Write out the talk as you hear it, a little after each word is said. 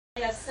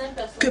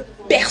que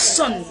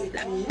personne,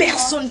 la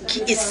personne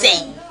qui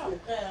essaye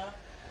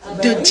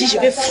de dire je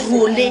vais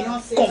frôler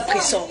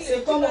kompressor.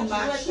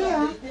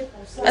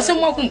 Parce que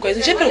moi,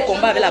 j'ai fait le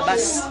combat avec la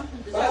basse.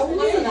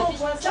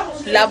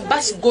 La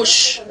basse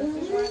gauche.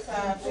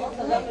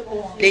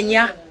 Les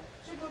nia.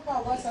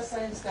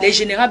 Les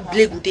généraux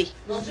blé goûté.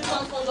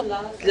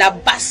 La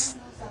basse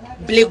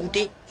blé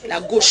goûté.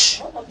 La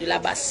gauche de la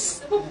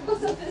basse.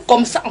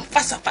 Comme ça, en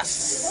face à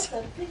face.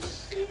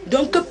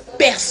 Donc,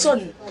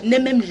 personne n'a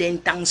même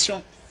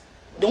l'intention,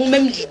 donc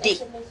même l'idée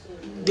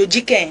de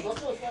dire que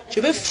je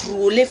vais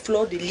frôler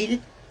FLORE de LILLE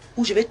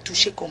ou je vais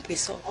toucher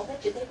kompressor.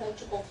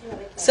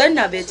 C'est un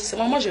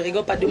avertissement. Moi, je ne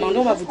rigole pas. Demandez,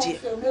 on va vous dire.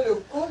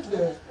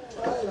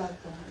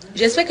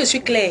 J'espère que je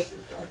suis claire.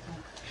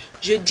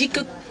 Je dis que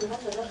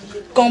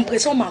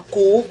kompressor ma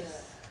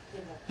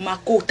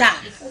quota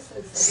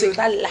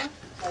sera là.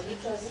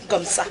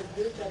 Comme ça.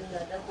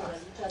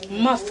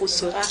 MAFFO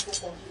sera.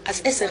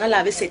 Elle sera là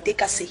avec ses thés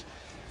cassés.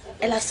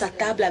 Elle a sa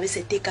table avec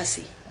ses thés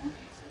cassés.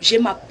 J'ai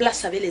ma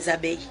place avec les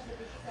abeilles.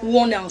 Où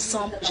on est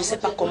ensemble. Je ne sais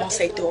pas comment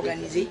ça a été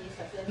organisé.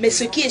 Mais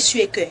ce qui est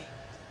sûr est que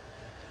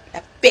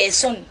la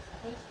personne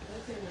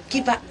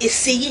qui va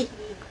essayer.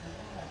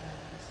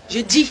 Je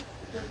dis.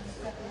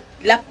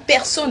 La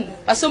personne.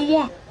 Parce que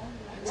moi.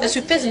 C'est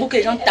sur Facebook que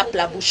les gens tapent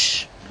la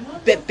bouche.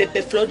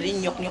 FLORE de LILLE,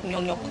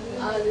 gnoc.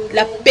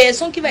 La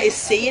personne qui va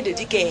essayer de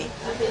dire que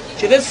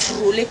je vais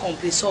frôler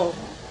kompressor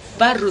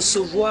va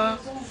recevoir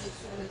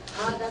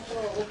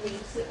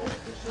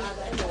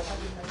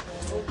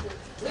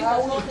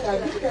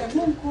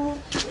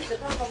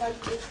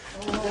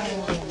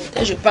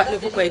je parle,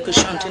 vous croyez que je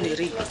suis en train de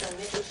rire.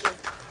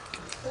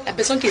 La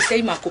personne qui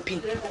essaye ma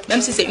copine,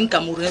 même si c'est une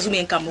Camerounaise ou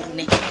bien un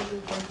Camerounais.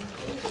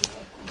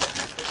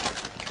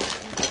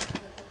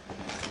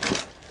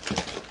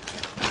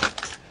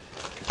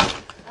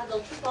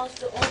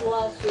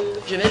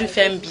 Je vais lui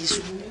faire un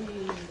bisou.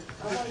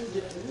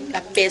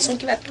 La personne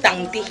qui va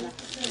tenter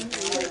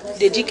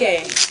de dire que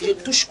je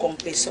touche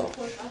kompressor.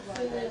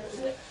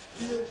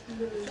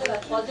 La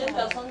troisième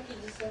personne qui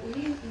dit ça.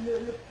 Oui,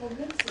 le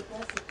problème c'est quoi?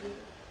 C'est que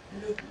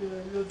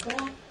le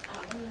banc a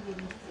un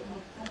limite, ne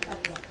prend pas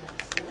de la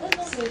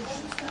place. C'est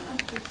juste un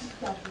petit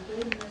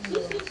tabouret, même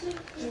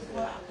tu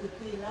vois à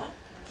côté là,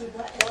 tu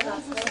vois,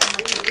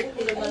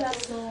 elle a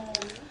son...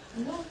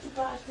 Non, tu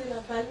peux acheter la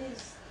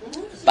valise.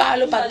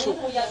 Parle pas trop.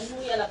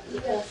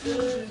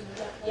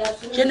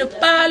 Je ne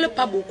parle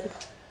pas beaucoup.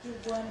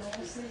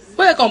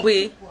 Vous avez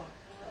compris?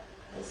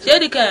 J'ai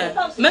dit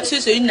que même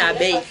si c'est une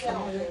abeille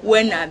ou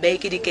un abeille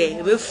qui dit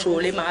qu'elle veut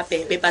frôler ma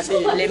pépé parce que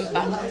je ne l'aime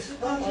pas,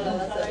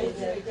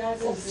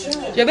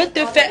 je vais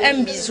te faire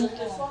un bisou.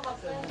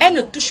 Elle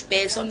ne touche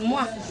personne,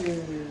 moi.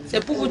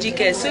 C'est pour vous dire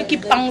que ceux qui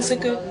pensent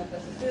que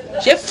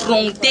j'ai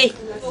fronté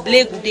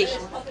blé goudé.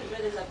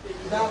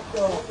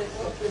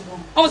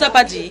 On vous a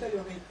pas dit?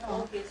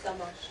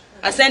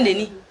 À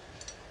Saint-Denis.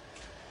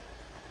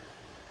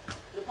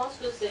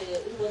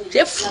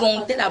 J'ai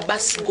fronté la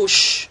basse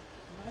gauche.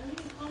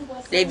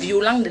 Les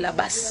violents de la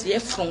basse. J'ai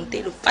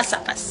fronté le face à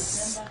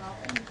face.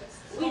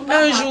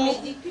 Un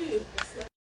jour,